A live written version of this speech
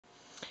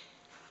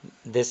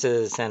This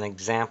is an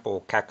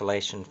example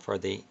calculation for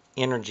the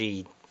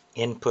energy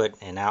input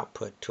and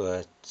output to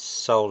a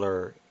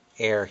solar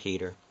air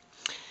heater.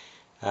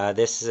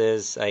 This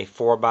is a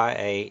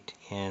 4x8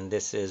 and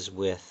this is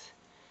with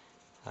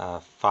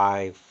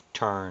 5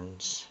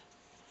 turns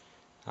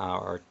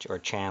or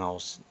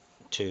channels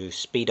to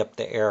speed up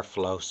the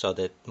airflow so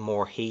that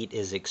more heat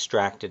is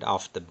extracted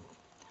off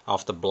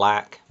the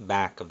black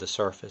back of the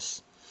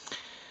surface.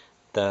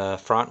 The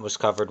front was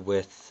covered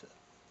with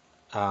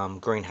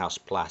greenhouse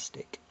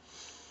plastic,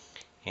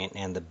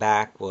 and the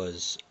back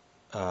was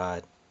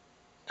an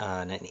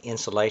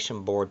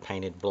insulation board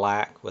painted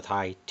black with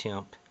high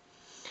temp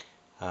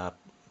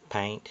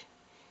paint,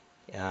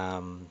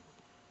 and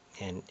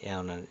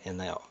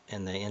the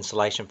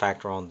insulation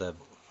factor on the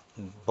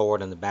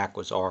board in the back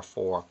was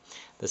R4.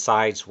 The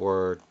sides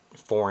were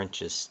 4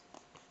 inches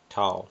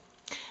tall.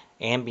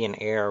 Ambient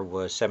air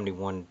was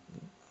 71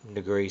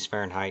 degrees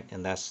Fahrenheit,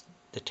 and that's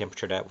the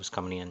temperature that was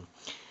coming in.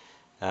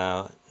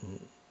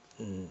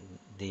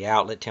 The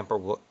outlet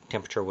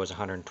temperature was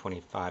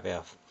 125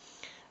 F.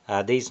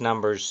 These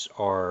numbers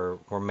were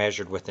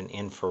measured with an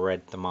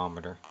infrared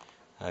thermometer,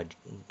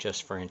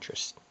 just for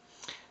interest.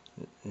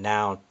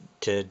 Now,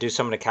 to do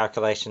some of the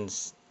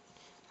calculations,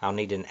 I'll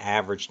need an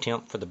average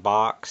temp for the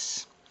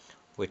box,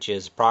 which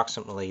is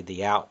approximately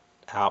the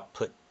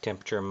output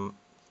temperature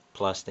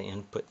plus the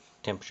input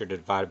temperature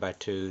divided by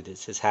 2.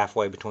 This is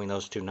halfway between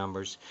those two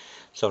numbers,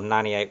 so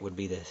 98 would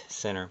be the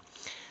center.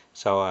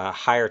 So a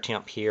higher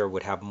temp here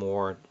would have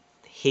more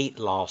heat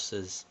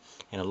losses,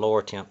 and a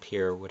lower temp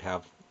here would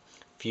have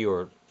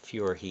fewer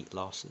heat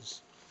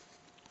losses.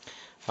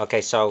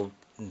 Okay, so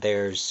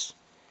there's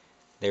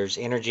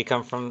energy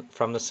come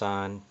from the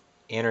sun.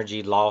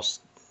 Energy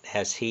lost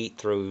has heat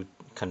through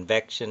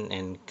convection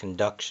and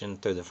conduction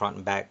through the front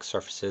and back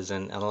surfaces,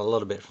 and a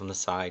little bit from the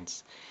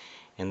sides.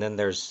 And then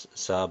there's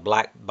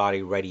black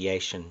body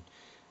radiation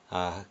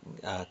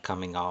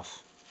coming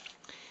off.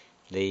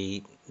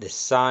 The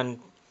sun,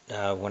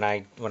 when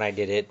I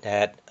did it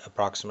at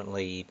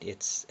approximately,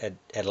 it's at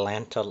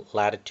Atlanta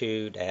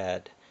latitude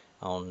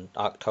on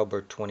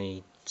October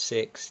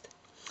 26th,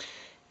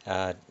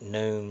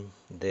 noon.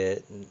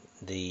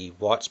 The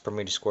watts per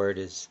meter squared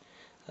is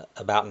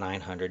about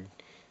 900,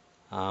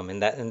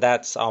 and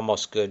that's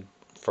almost good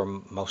for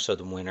most of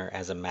the winter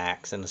as a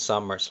max. In the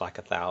summer, it's like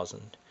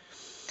 1,000.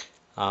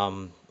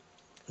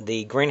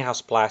 The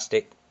greenhouse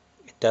plastic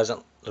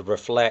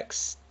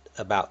reflects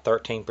about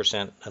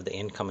 13% of the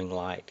incoming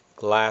light.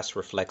 Glass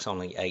reflects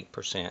only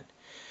 8%.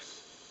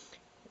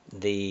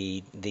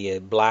 The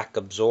black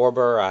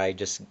absorber, I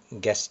just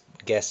guessed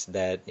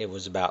that it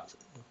was about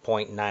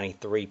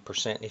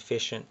 0.93%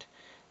 efficient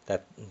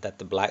that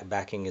the black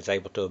backing is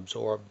able to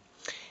absorb.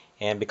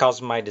 And because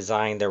of my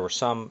design, there were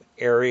some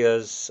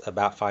areas,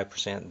 about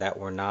 5%, that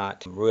were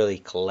not really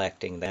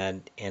collecting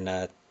that. In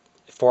a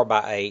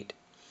 4x8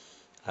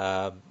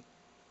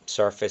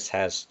 surface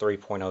has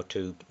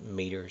 3.02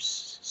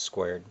 meters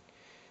squared,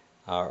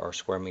 or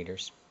square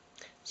meters.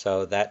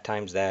 So that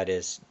times that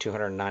is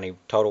 290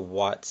 total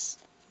watts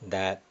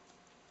that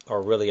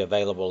are really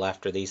available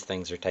after these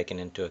things are taken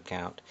into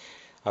account.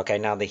 Okay,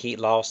 now the heat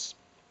loss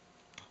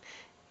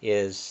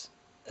is,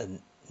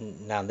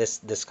 now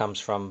this comes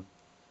from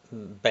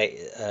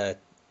a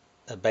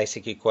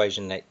basic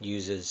equation that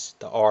uses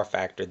the R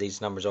factor.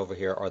 These numbers over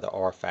here are the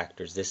R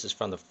factors. This is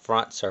from the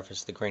front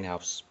surface, the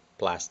greenhouse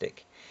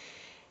plastic,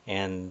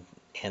 and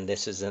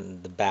this is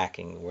in the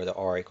backing where the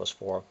R equals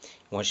 4.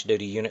 Once you do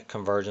the unit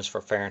conversions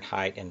for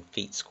Fahrenheit and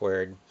feet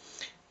squared,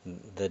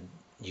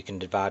 you can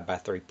divide by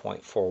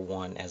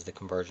 3.41 as the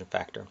conversion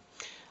factor.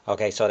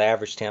 Okay, so the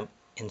average temp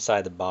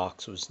inside the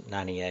box was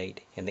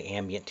 98 and the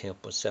ambient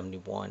temp was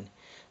 71.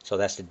 So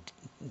that's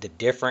the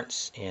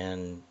difference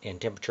in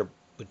temperature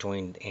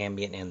between the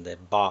ambient and the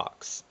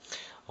box.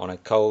 On a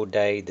cold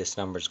day, this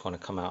number is going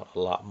to come out a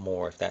lot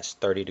more. If that's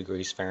 30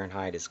 degrees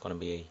Fahrenheit, it's going to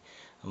be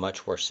a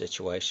much worse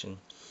situation.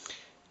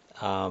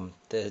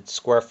 The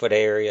square foot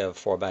area of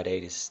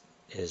 4x8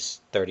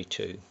 is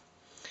 32.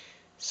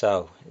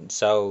 So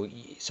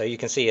you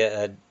can see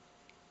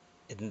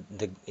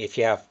if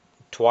you have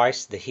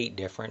twice the heat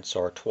difference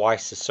or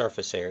twice the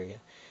surface area,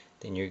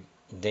 then you're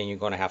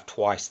going to have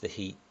twice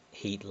the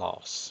heat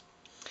loss.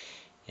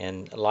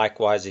 And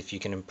likewise, if you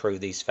can improve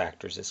these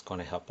factors, it's going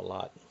to help a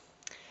lot.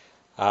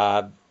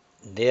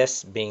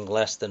 This being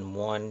less than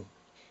 1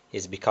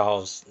 is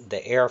because the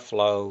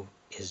airflow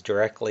is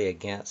directly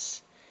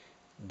against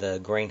the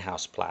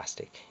greenhouse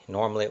plastic.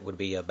 Normally it would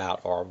be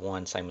about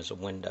R1, same as a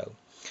window,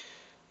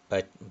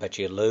 but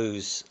you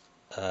lose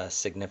a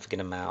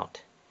significant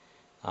amount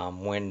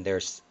when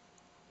there's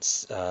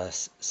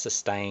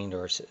sustained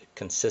or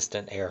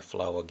consistent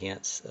airflow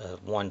against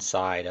one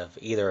side of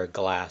either a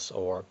glass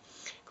or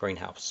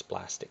greenhouse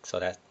plastic.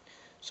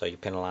 So you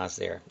penalize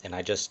there. And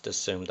I just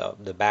assumed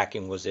the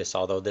backing was this,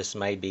 although this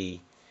may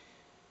be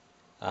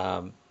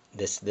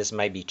this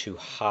may be too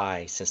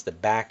high since the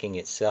backing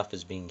itself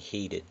is being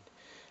heated.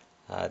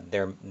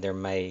 There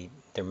may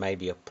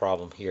be a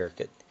problem here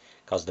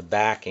because the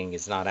backing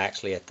is not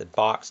actually at the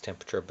box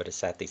temperature, but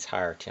it's at these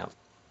higher temp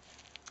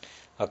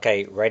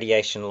Okay,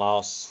 radiation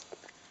loss.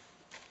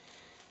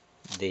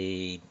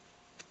 The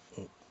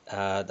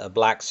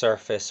black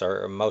surface,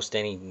 or most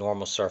any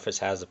normal surface,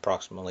 has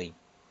approximately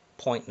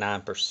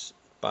 0.9%,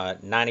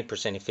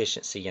 90%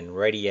 efficiency in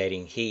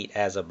radiating heat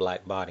as a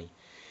black body,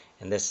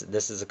 and this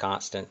is a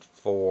constant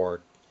for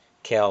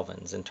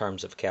kelvins, in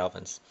terms of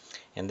kelvins,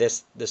 and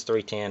this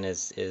 310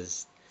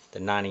 is the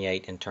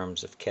 98 in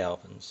terms of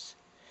kelvins,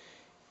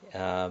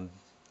 and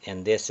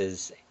this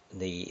is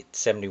the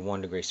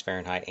 71 degrees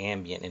Fahrenheit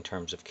ambient in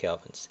terms of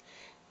kelvins.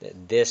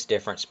 This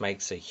difference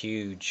makes a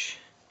huge,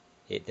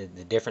 the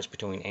difference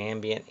between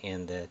ambient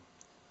and the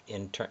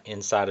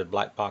inside of the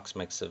black box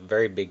makes a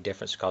very big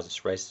difference because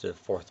it's raised to the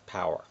fourth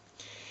power.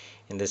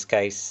 In this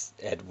case,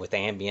 with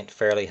ambient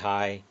fairly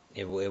high,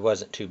 it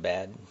wasn't too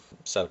bad.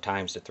 So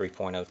times the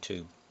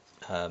 3.02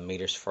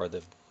 meters for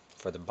the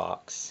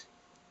box.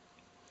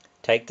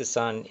 Take the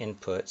sun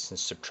inputs and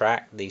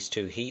subtract these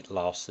two heat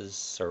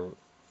losses, or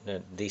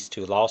these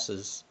two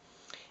losses,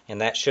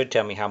 and that should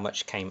tell me how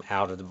much came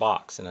out of the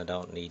box, and I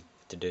don't need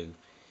to do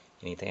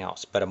anything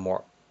else. But a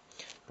more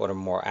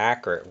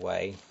accurate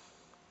way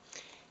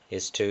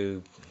is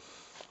to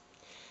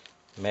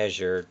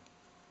measure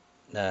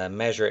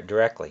it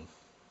directly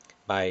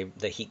by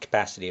the heat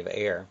capacity of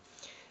air.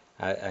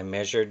 I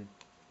measured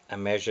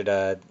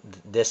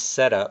this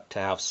setup to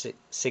have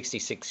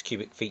 66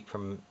 cubic feet per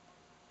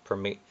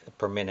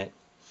minute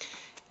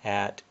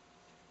at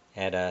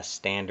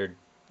standard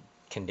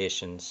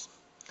conditions,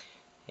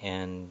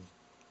 and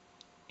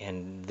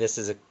this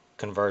is a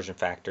conversion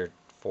factor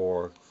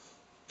for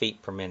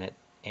feet per minute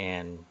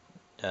and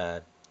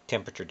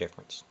temperature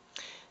difference.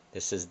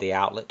 This is the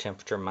outlet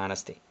temperature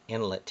minus the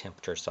inlet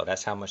temperature, so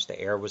that's how much the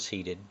air was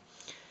heated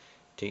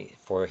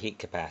for heat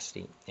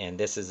capacity, and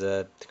this is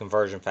a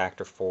conversion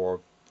factor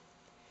for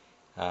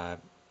the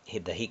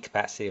heat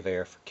capacity of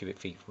air for cubic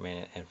feet per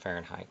minute and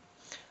Fahrenheit.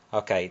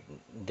 Okay,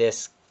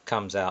 this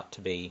comes out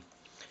to be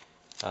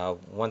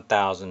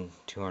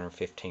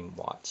 1,215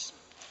 watts.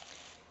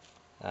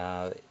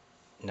 Now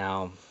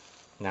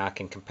I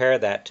can compare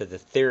that to the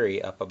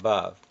theory up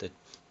above, the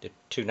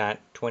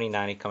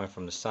 2090 coming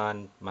from the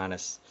sun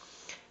minus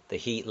the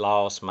heat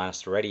loss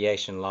minus the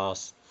radiation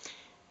loss.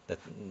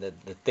 The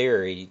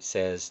theory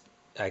says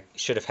I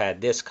should have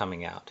had this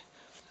coming out.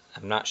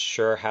 I'm not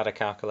sure how to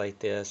calculate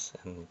this,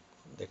 and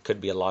there could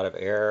be a lot of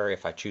error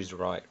if I choose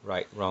the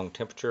wrong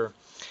temperature.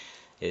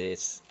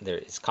 It's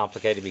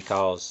complicated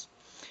because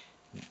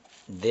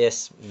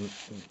this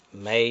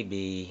may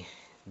be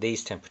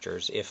these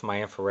temperatures if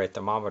my infrared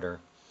thermometer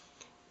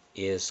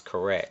is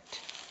correct.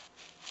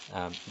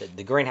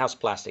 The greenhouse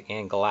plastic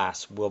and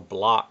glass will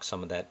block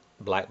some of that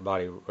black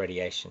body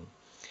radiation,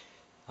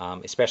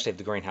 especially if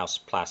the greenhouse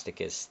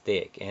plastic is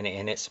thick, and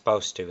it's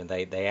supposed to, and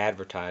they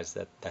advertise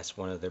that that's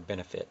one of their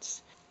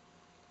benefits.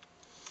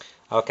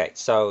 Okay,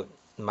 so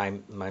my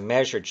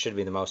measured should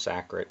be the most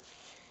accurate,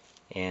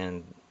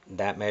 and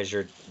that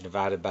measured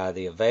divided by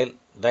the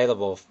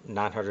available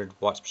 900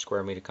 watts per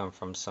square meter come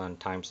from sun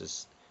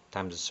times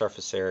the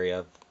surface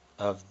area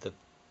of the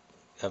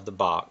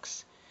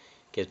box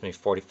gives me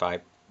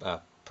 45%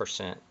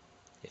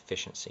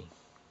 efficiency.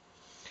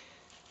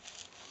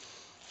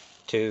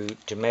 To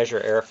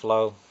measure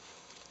airflow,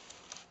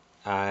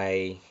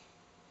 I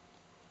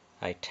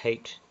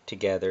taped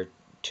together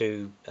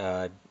two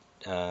 9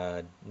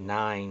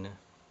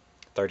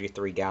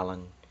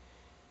 33-gallon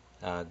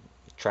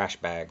trash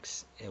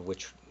bags,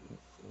 which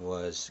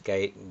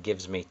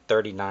gives me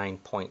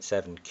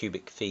 39.7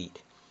 cubic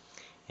feet,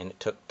 and it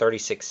took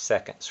 36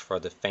 seconds for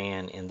the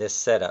fan in this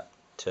setup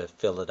to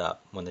fill it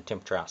up when the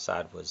temperature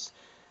outside was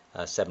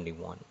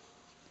 71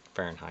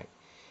 Fahrenheit.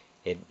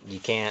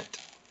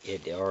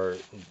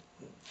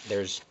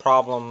 There's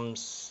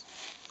problems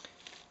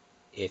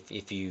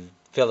if you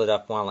fill it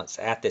up while it's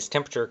at this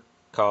temperature,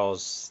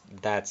 because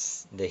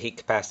that's the heat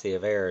capacity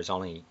of air is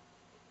only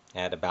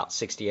at about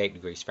 68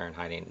 degrees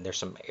Fahrenheit, and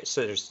there's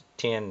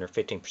 10 or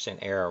 15%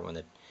 error when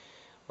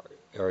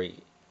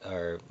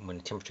when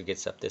the temperature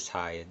gets up this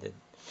high.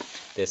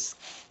 This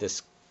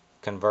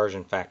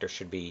conversion factor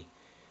should be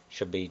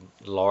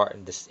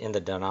large. This in the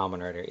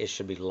denominator, it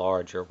should be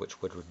larger,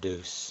 which would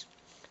reduce.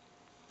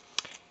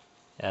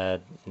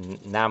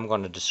 Now I'm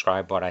going to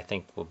describe what I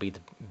think will be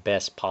the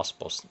best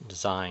possible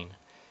design.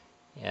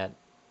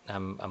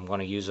 I'm going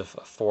to use a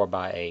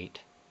 4x8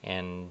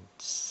 and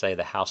say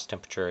the house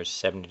temperature is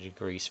 70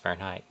 degrees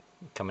Fahrenheit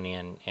coming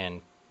in,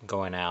 and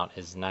going out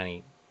is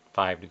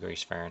 95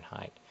 degrees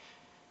Fahrenheit.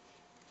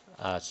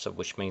 So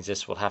which means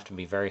this will have to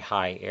be very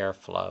high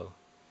airflow.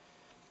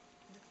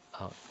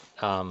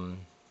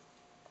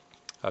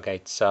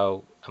 Okay,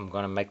 so I'm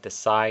going to make the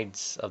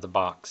sides of the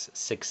box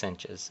 6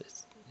 inches.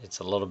 It's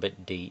a little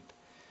bit deep,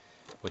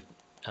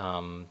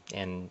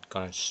 and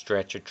going to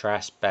stretch a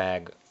trash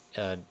bag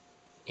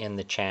in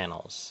the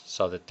channels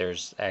so that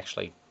there's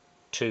actually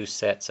 2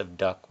 sets of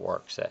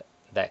ductworks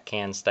that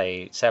can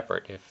stay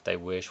separate if they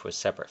wish, with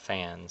separate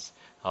fans,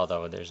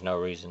 although there's no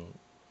reason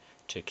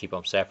to keep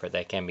them separate.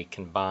 They can be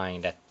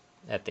combined at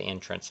the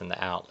entrance and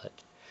the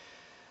outlet.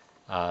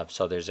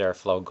 So there's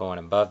airflow going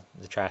above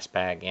the trash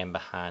bag and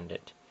behind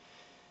it.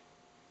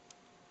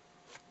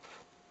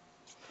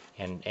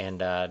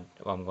 And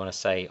I'm going to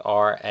say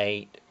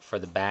R8 for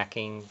the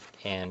backing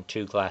and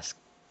 2 glass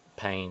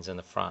panes in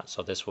the front.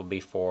 So this will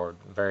be for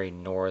very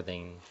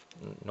northern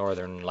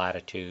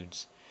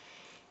latitudes.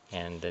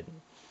 And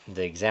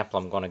the example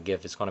I'm going to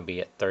give is going to be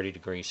at 30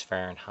 degrees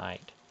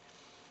Fahrenheit.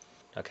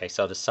 Okay,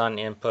 so the sun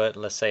input,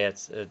 let's say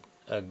it's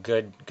a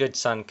good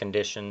sun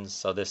conditions,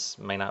 so this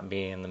may not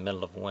be in the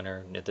middle of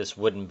winter. This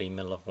wouldn't be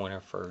middle of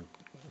winter for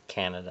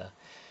Canada.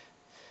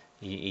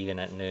 Even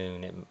at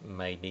noon, it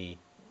may be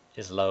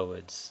as low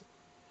as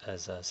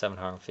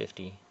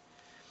 750.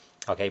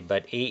 Okay,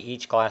 but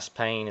each glass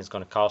pane is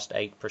going to cost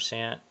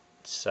 8%,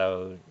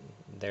 so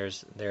there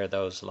are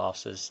those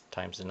losses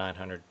times the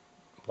 900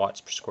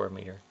 watts per square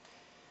meter.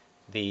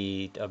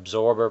 The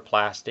absorber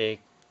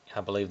plastic,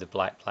 I believe the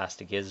black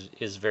plastic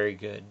is very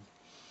good.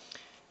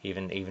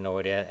 Even though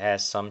it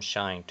has some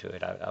shine to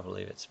it, I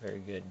believe it's very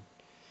good.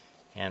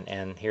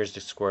 And here's the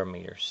square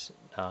meters.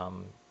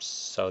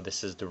 So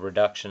this is the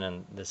reduction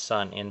in the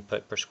sun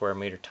input per square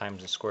meter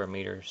times the square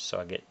meters. So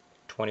I get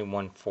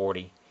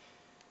 2140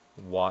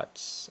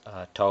 watts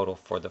total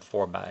for the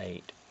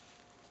 4x8.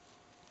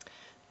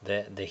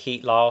 The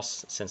heat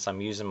loss, since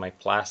I'm using my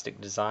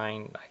plastic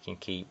design, I can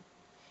keep,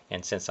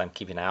 and since I'm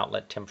keeping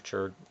outlet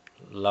temperature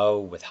low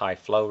with high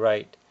flow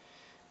rate,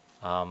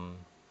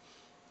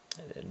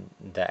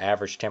 the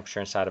average temperature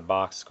inside a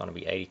box is going to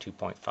be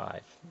 82.5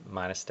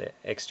 minus the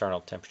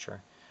external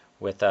temperature.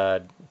 With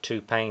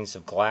 2 panes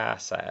of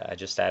glass, I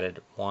just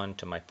added 1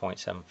 to my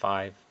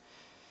 0.75,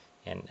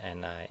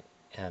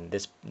 and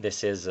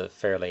this is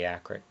fairly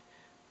accurate.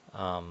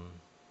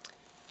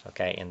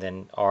 Okay, and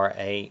then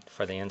R8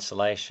 for the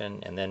insulation,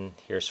 and then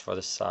here's for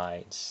the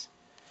sides.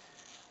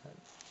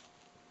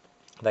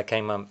 That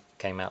came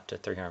out to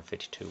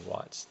 352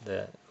 watts.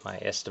 My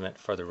estimate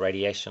for the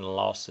radiation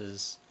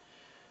losses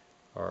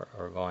are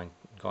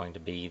going to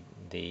be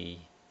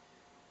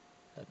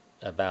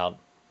about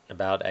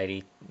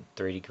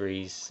 83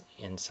 degrees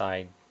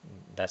inside.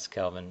 That's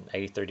Kelvin.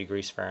 83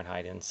 degrees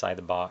Fahrenheit inside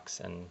the box,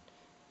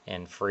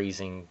 and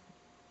freezing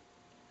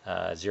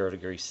 0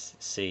 degrees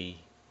C,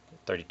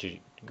 32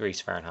 degrees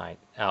Fahrenheit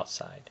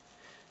outside.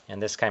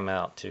 And this came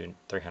out to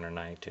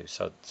 392.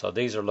 So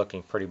these are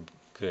looking pretty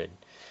good.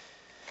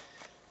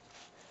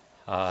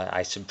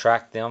 I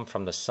subtract them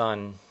from the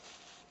sun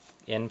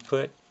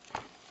input,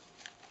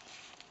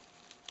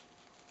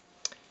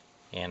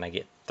 and I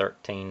get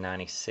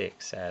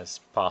 1396 as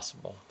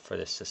possible for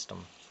this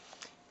system,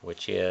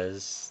 which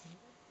is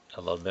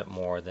a little bit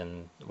more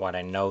than what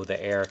I know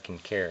the air can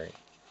carry.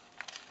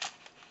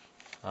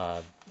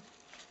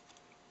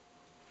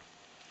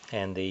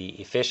 And the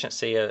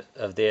efficiency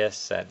of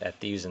this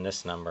at using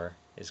this number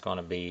is going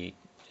to be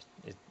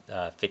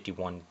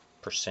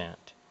 51%.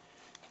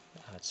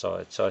 So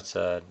it's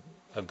a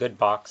good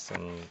box,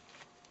 and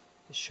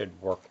it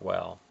should work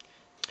well.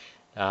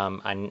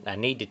 I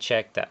need to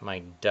check that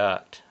my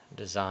duct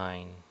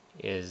design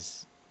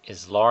is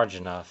large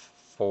enough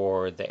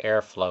for the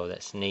airflow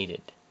that's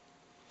needed.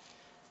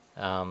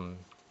 The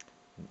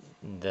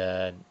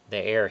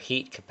air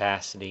heat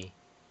capacity,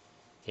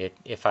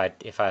 if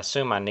I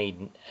assume I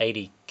need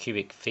 80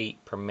 cubic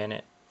feet per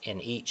minute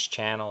in each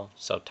channel,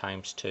 so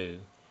times 2,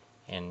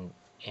 and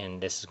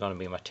this is going to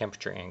be my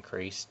temperature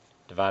increase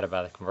divided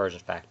by the conversion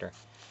factor,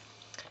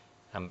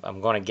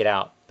 I'm going to get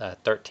out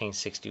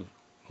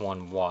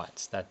 1361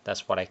 watts.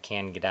 That's what I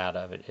can get out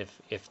of it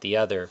if the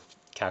other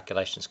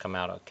calculations come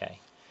out okay.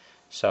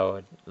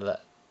 So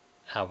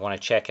I want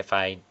to check if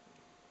I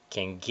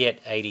can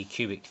get 80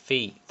 cubic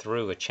feet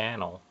through a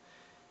channel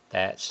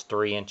that's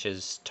 3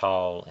 inches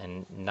tall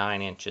and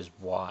 9 inches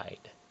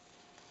wide.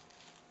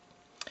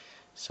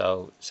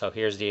 So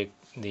here's the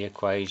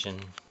equation,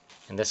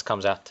 and this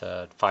comes out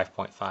to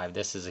 5.5.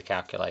 This is a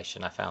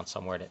calculation I found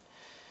somewhere that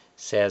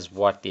says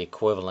what the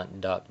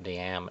equivalent duct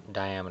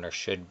diameter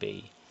should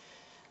be,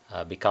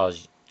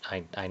 because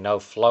I know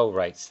flow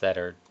rates that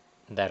are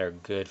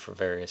good for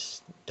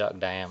various duct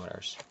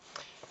diameters,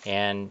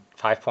 and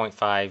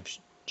 5.5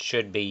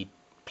 should be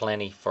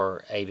plenty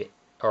for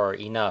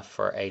enough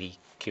for 80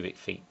 cubic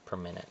feet per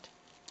minute.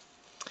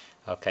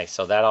 Okay,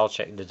 so that all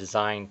the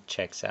design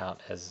checks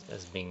out as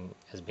being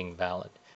valid.